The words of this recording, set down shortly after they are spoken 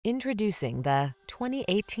Introducing the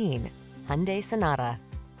 2018 Hyundai Sonata.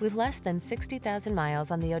 With less than 60,000 miles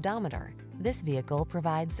on the odometer, this vehicle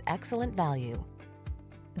provides excellent value.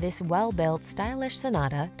 This well-built, stylish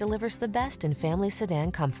Sonata delivers the best in family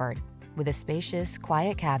sedan comfort. With a spacious,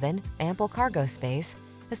 quiet cabin, ample cargo space,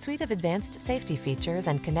 a suite of advanced safety features,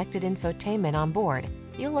 and connected infotainment on board,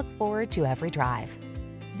 you'll look forward to every drive.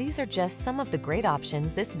 These are just some of the great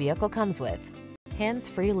options this vehicle comes with: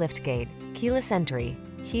 hands-free liftgate, keyless entry,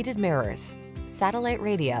 heated mirrors, satellite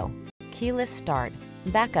radio, keyless start,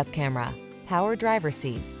 backup camera, power driver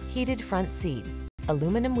seat, heated front seat,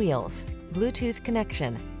 aluminum wheels, Bluetooth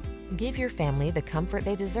connection. Give your family the comfort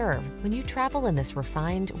they deserve when you travel in this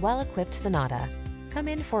refined, well-equipped Sonata. Come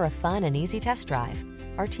in for a fun and easy test drive.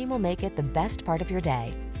 Our team will make it the best part of your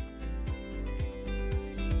day.